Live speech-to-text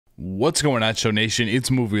What's going on, Show Nation?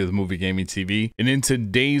 It's Movie with Movie Gaming TV, and in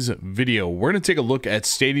today's video, we're going to take a look at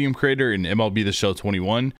Stadium Creator in MLB The Show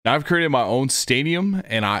 21. Now, I've created my own stadium,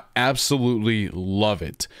 and I absolutely love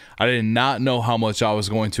it. I did not know how much I was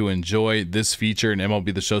going to enjoy this feature in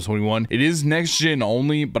MLB The Show 21. It is next gen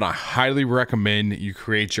only, but I highly recommend you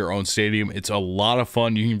create your own stadium. It's a lot of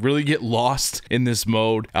fun. You can really get lost in this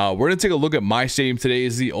mode. We're going to take a look at my stadium today.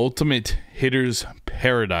 Is the ultimate hitter's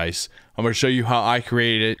paradise. I'm going to show you how I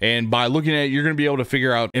created it, and by looking at it, you're going to be able to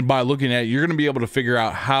figure out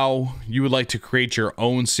how you would like to create your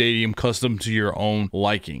own stadium custom to your own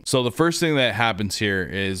liking. So the first thing that happens here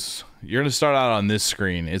is you're going to start out on this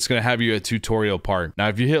screen. It's going to have you a tutorial part. Now,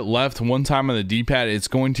 if you hit left one time on the D-pad, it's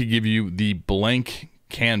going to give you the blank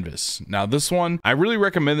canvas. Now this one, I really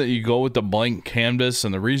recommend that you go with the blank canvas,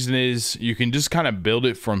 and the reason is you can just kind of build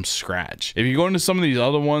it from scratch. If you go into some of these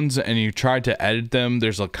other ones and you try to edit them,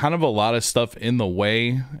 there's a kind of a lot of stuff in the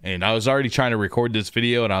way, and I was already trying to record this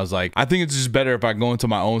video and I was like, I think it's just better if I go into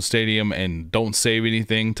my own stadium and don't save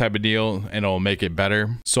anything type of deal, and it'll make it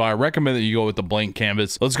better. So I recommend that you go with the blank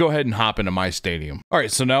canvas. Let's go ahead and hop into my stadium. All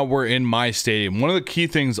right, so now we're in my stadium. One of the key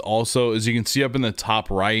things also is you can see up in the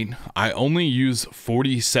top right, I only use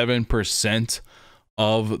 47%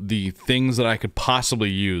 of the things that I could possibly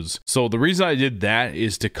use. So the reason I did that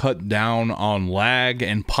is to cut down on lag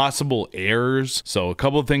and possible errors. So a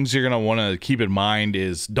couple of things you're going to want to keep in mind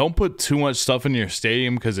is don't put too much stuff in your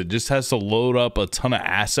stadium, because it just has to load up a ton of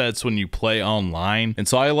assets when you play online. And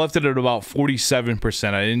so I left it at about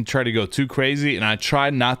 47%. I didn't try to go too crazy, and I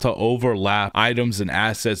tried not to overlap items and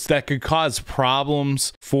assets that could cause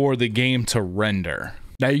problems for the game to render.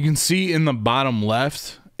 Now you can see in the bottom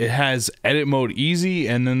left, it has edit mode easy,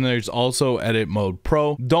 and then there's also edit mode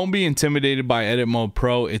pro. Don't be intimidated by edit mode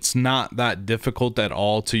pro. It's not that difficult at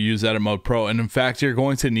all to use edit mode pro, and in fact you're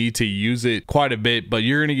going to need to use it quite a bit, but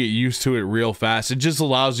you're going to get used to it real fast. It just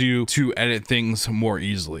allows you to edit things more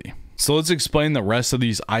easily. So let's explain the rest of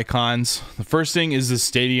these icons. The first thing is the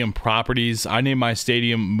stadium properties. I named my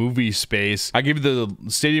stadium Movie Space. I give the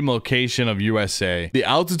stadium location of USA. The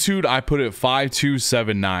altitude, I put at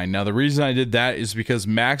 5279. Now the reason I did that is because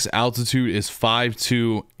max altitude is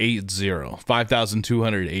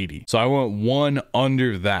 5280. So I went one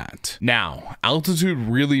under that. Now, altitude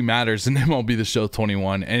really matters in MLB The Show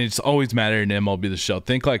 21, and it's always mattered in MLB The Show.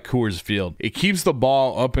 Think like Coors Field. It keeps the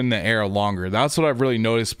ball up in the air longer. That's what I've really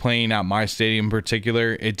noticed playing at my stadium in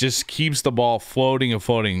particular. It just keeps the ball floating and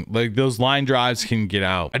floating. Like those line drives can get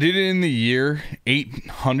out. I did it in the year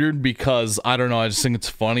 800 because I don't know, I just think it's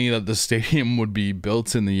funny that the stadium would be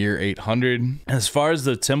built in the year 800. As far as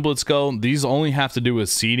the templates go, these only have to do with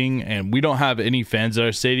seating, and we don't have any fans at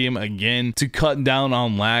our stadium. Again, to cut down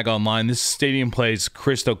on lag online, this stadium plays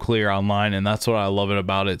crystal clear online, and that's what I love it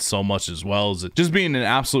about it so much, as well as it just being an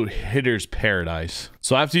absolute hitter's paradise.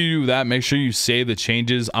 So after you do that, make sure you save the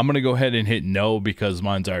changes. I'm going to go ahead and hit no because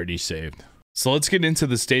mine's already saved. So let's get into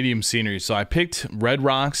the stadium scenery. So I picked red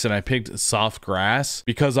rocks and I picked soft grass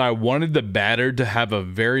because I wanted the batter to have a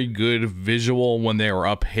very good visual when they were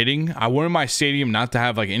up hitting. I wanted my stadium not to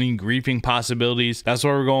have like any griefing possibilities. That's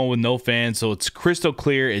why we're going with no fans. So it's crystal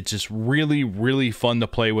clear. It's just really, really fun to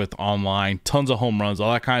play with online. Tons of home runs,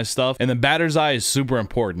 all that kind of stuff. And the batter's eye is super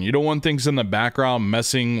important. You don't want things in the background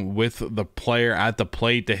messing with the player at the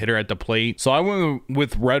plate, the hitter at the plate. So I went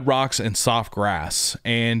with red rocks and soft grass.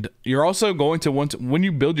 And you're also going to want to, when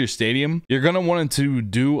you build your stadium, you're going to want to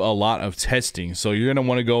do a lot of testing. So you're going to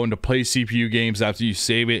want to go into play CPU games after you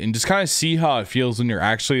save it and just kind of see how it feels when you're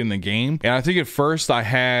actually in the game. And I think at first I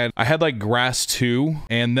had like grass 2,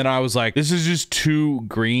 and then I was like, this is just too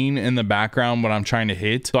green in the background when I'm trying to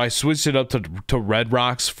hit. So I switched it up to red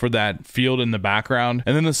rocks for that field in the background.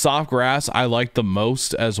 And then the soft grass I liked the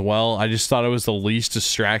most as well. I just thought it was the least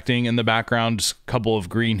distracting in the background, just a couple of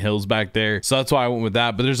green hills back there. So that's why I went with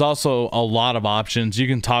that. But there's also a lot of options. You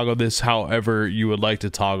can toggle this however you would like to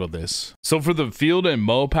toggle this. So for the field and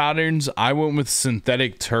mow patterns, I went with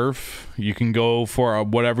synthetic turf. You can go for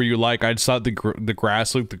whatever you like. I just thought the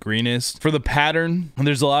grass looked the greenest. For the pattern,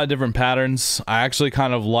 there's a lot of different patterns. I actually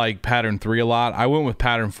kind of like pattern 3 a lot. I went with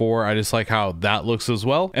pattern 4. I just like how that looks as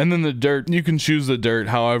well. And then the dirt, you can choose the dirt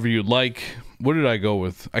however you'd like. What did I go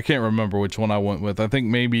with? I can't remember which one I went with. I think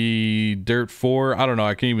maybe dirt 4. I don't know.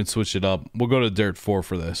 I can't even switch it up. We'll go to dirt 4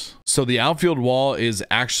 for this. So the outfield wall is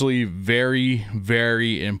actually very,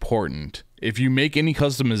 very important. if you make any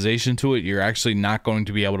customization to it, you're actually not going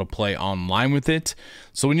to be able to play online with it.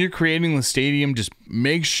 So when you're creating the stadium, just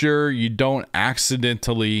make sure you don't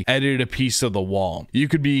accidentally edit a piece of the wall. You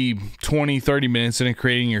could be 20-30 minutes into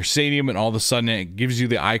creating your stadium, and all of a sudden it gives you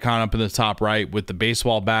the icon up in the top right with the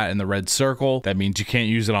baseball bat and the red circle. That means you can't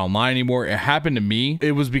use it online anymore. It happened to me.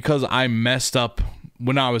 It was because I messed up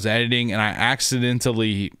when I was editing and I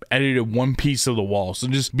accidentally edited one piece of the wall. So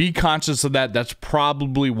just be conscious of that. That's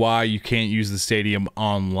probably why you can't use the stadium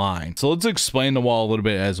online. So let's explain the wall a little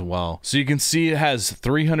bit as well. So you can see it has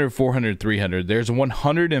 300, 400, 300. There's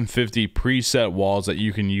 150 preset walls that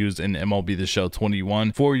you can use in MLB The Show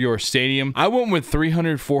 21 for your stadium. I went with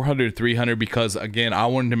 300, 400, 300 because, again, I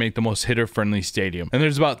wanted to make the most hitter friendly stadium. And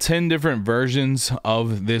there's about 10 different versions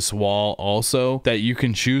of this wall also that you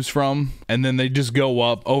can choose from. And then they just go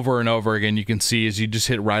up over and over again. You can see as you just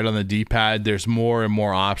hit right on the D-pad, there's more and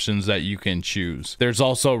more options that you can choose. There's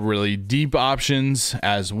also really deep options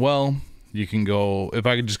as well. You can go, if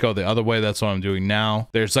I could just go the other way, that's what I'm doing now.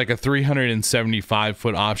 There's like a 375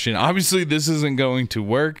 foot option. Obviously this isn't going to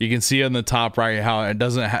work. You can see on the top right how it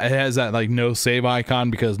doesn't, it has that like no save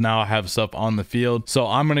icon because now I have stuff on the field. So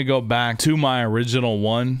I'm going to go back to my original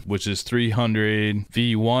one, which is 300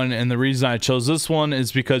 V1. And the reason I chose this one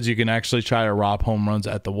is because you can actually try to rob home runs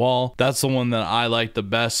at the wall. That's the one that I like the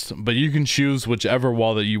best, but you can choose whichever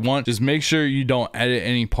wall that you want. Just make sure you don't edit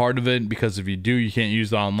any part of it, because if you do, you can't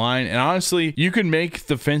use it online. And honestly, you can make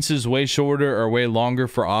the fences way shorter or way longer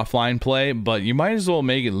for offline play, but you might as well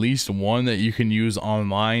make at least one that you can use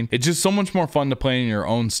online. It's just so much more fun to play in your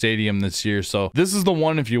own stadium this year. So this is the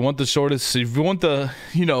one if you want the shortest, if you want the,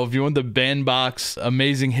 if you want the bandbox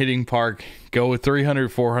amazing hitting park, go with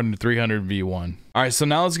 300, 400, 300 V1. All right, so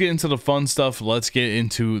now let's get into the fun stuff. Let's get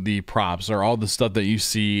into the props, or all the stuff that you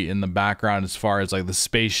see in the background as far as like the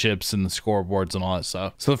spaceships and the scoreboards and all that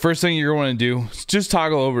stuff. So the first thing you're going to do is just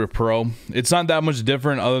toggle over to Pro. It's not that much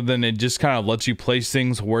different other than it just kind of lets you place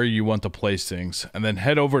things where you want to place things, and then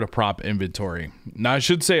head over to prop inventory. Now I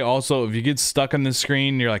should say also, if you get stuck on this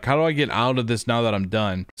screen, you're like, how do I get out of this now that I'm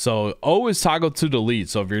done? So O is toggle to delete.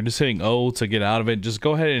 So if you're just hitting O to get out of it, just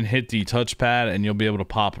go ahead and hit the touchpad and you'll be able to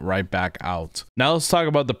pop right back out. Now let's talk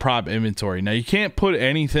about the prop inventory. Now you can't put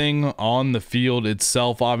anything on the field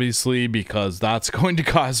itself, obviously, because that's going to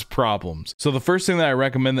cause problems. So the first thing that I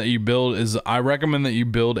recommend that you build is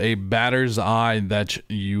a batter's eye that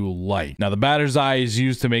you like. Now the batter's eye is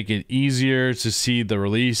used to make it easier to see the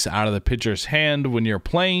release out of the pitcher's hand when you're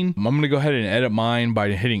playing. I'm going to go ahead and edit mine by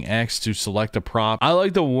hitting X to select a prop. I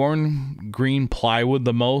like the worn green plywood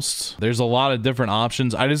the most. There's a lot of different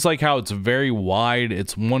options. I just like how it's very wide.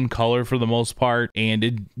 It's one color for the most part, and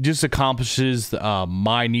it just accomplishes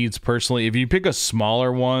my needs personally. If you pick a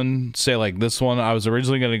smaller one, say like this one, I was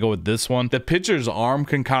originally going to go with this one. The pitcher's arm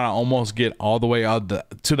can kind of almost get all the way out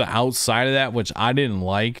to the outside of that, which I didn't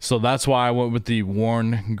like. So that's why I went with the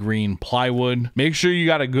worn green plywood. Make sure you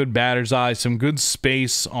got a good batter's eye, some good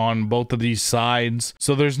space on both of these sides,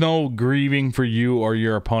 so there's no grieving for you or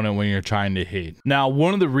your opponent when you're trying to hit. Now,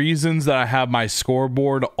 one of the reasons that I have my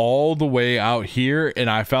scoreboard all the way out here, and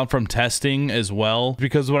I found from testing as well,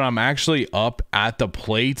 because when I'm actually up at the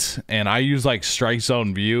plate and I use like strike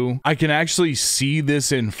zone view, I can actually see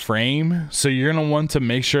this in frame. So you're going to want to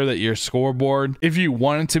make sure that your scoreboard, if you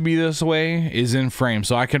want it to be this way, is in frame.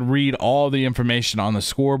 So I can read all the information on the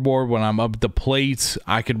scoreboard when I'm up at the plate.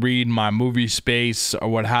 I could read my movie space or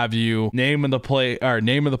what have you, name of the play, or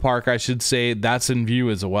name of the park, I should say, that's in view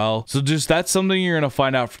as well. So just that's something you're going to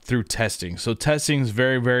find out through testing. So testing is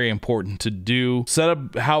very, very important to do. Set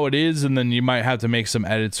up how it is, and then you might have to make some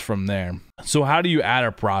edits from there. So how do you add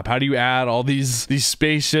a prop? How do you add all these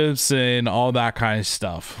spaceships and all that kind of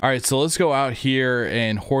stuff? All right, so let's go out here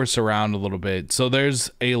and horse around a little bit. So there's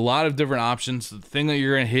a lot of different options. The thing that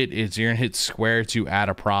you're gonna hit is you're gonna hit square to add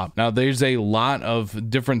a prop. Now there's a lot of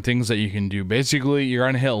different things that you can do. Basically, you're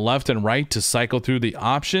gonna hit left and right to cycle through the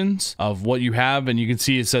options of what you have, and you can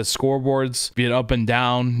see it says scoreboards. If you hit up and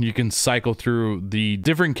down, you can cycle through the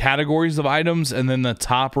different categories of items, and then the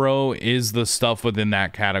top row is the stuff within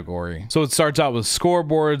that category. So it starts out with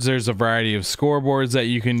scoreboards. There's a variety of scoreboards that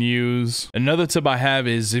you can use. Another tip I have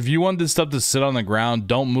is if you want this stuff to sit on the ground,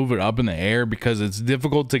 don't move it up in the air, because it's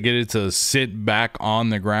difficult to get it to sit back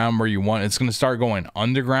on the ground where you want. It's going to start going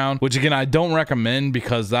underground, which again, I don't recommend,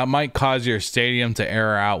 because that might cause your stadium to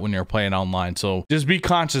error out when you're playing online. So just be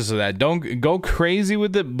conscious of that. Don't go crazy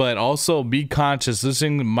with it, but also be conscious. This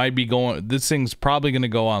thing's probably going to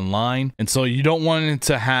go online, and so you don't want it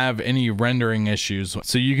to have any rendering issues.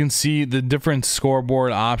 So you can see the the different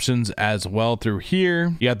scoreboard options as well through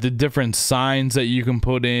here. You got the different signs that you can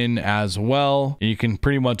put in as well. You can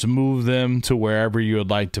pretty much move them to wherever you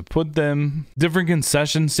would like to put them. Different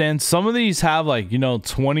concession stands. Some of these have like, you know,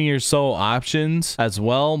 20 or so options as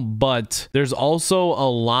well, but there's also a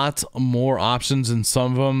lot more options in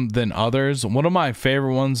some of them than others. One of my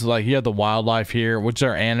favorite ones, like you have the wildlife here, which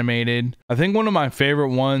are animated. I think one of my favorite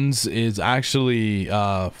ones is actually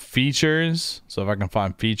features. So if I can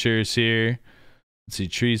find features here, let's see,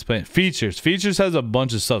 trees, plant, features has a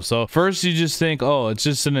bunch of stuff. So first you just think, oh, it's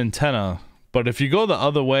just an antenna, but if you go the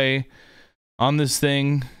other way on this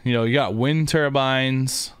thing, you know, you got wind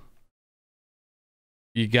turbines,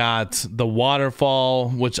 you got the waterfall,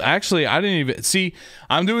 which actually I didn't even see.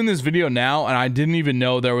 I'm doing this video now and I didn't even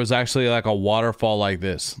know there was actually like a waterfall like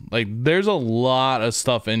this. Like there's a lot of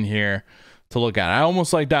stuff in here to look at. I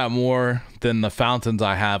almost like that more than the fountains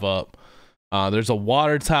I have up. There's a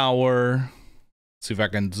water tower. Let's see if I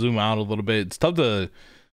can zoom out a little bit. It's tough to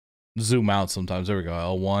zoom out sometimes. There we go,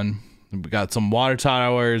 L1. We got some water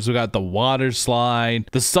towers. We got the water slide.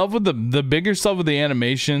 The stuff with the bigger stuff with the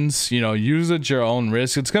animations, you know, use at your own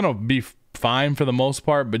risk. It's gonna be fine for the most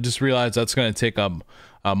part, but just realize that's gonna take up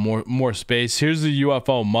more space. Here's the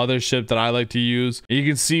UFO mothership that I like to use. You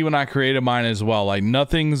can see when I created mine as well, like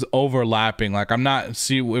nothing's overlapping. Like I'm not,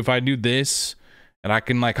 see if I do this and I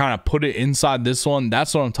can like kind of put it inside this one,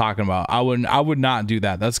 that's what I'm talking about. I would not do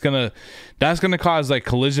that. That's gonna cause like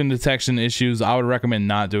collision detection issues. I would recommend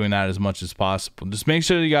not doing that as much as possible. Just make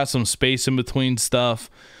sure you got some space in between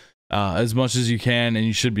stuff as much as you can, and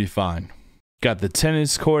you should be fine. Got the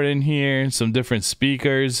tennis court in here, some different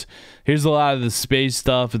speakers. Here's a lot of the space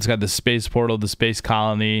stuff. It's got the space portal, the space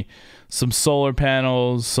colony, some solar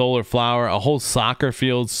panels, solar flower, a whole soccer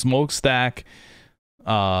field, smokestack,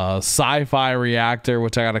 sci-fi reactor,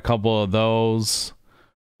 which I got a couple of those.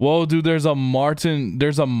 Whoa, dude, there's a Martian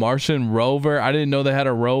rover. I didn't know they had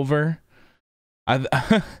a rover.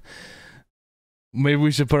 Maybe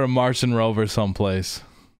we should put a Martian rover someplace.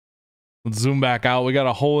 Let's zoom back out. We got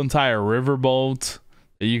a whole entire riverboat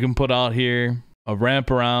that you can put out here, a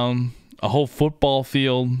ramp around, a whole football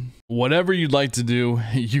field. Whatever you'd like to do,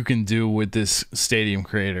 you can do with this stadium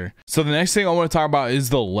creator. So the next thing I want to talk about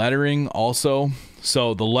is the lettering also.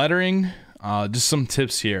 So the lettering, just some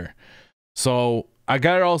tips here. So I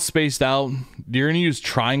got it all spaced out. You're going to use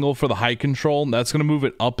triangle for the height control. That's going to move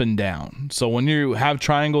it up and down. So when you have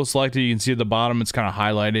triangle selected, you can see at the bottom, it's kind of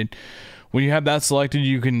highlighted. When you have that selected,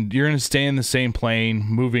 you're going to stay in the same plane,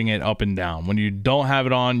 moving it up and down. When you don't have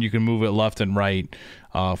it on, you can move it left and right,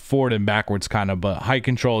 forward and backwards kind of, but height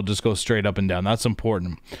control just goes straight up and down. That's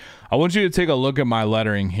important. I want you to take a look at my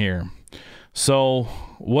lettering here. So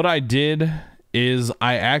what I did is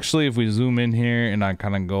I actually, if we zoom in here and I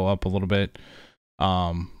kind of go up a little bit,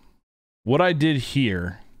 what I did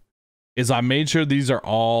here is I made sure these are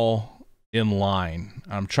all in line.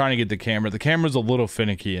 I'm trying to get the camera. The camera's a little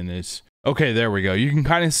finicky in this. Okay, there we go. You can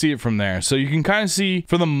kind of see it from there. So you can kind of see,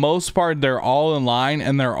 for the most part, they're all in line,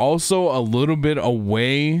 and they're also a little bit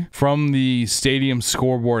away from the stadium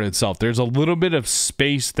scoreboard itself. There's a little bit of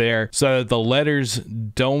space there so that the letters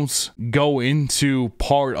don't go into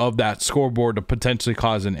part of that scoreboard to potentially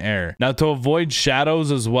cause an error. Now, to avoid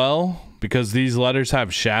shadows as well, because these letters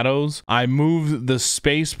have shadows, I moved the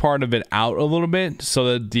space part of it out a little bit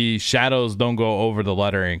so that the shadows don't go over the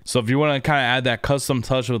lettering. So if you want to kind of add that custom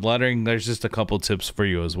touch with lettering, there's just a couple tips for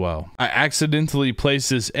you as well. I accidentally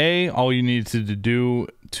placed this A. All you need to do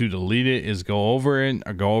to delete it is go over it,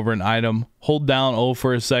 or go over an item, hold down O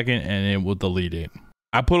for a second, and it will delete it.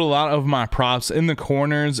 I put a lot of my props in the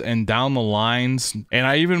corners and down the lines, and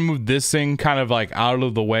I even moved this thing kind of like out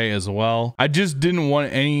of the way as well. I just didn't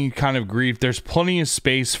want any kind of grief. There's plenty of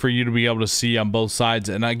space for you to be able to see on both sides.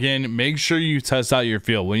 And again, make sure you test out your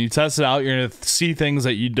field. When you test it out, you're going to see things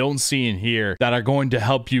that you don't see in here that are going to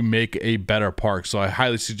help you make a better park. So I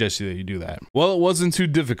highly suggest that you do that. Well, it wasn't too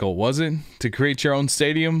difficult, was it, to create your own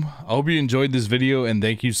stadium? I hope you enjoyed this video, and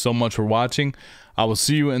thank you so much for watching. I will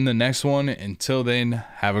see you in the next one. Until then,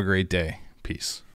 have a great day. Peace.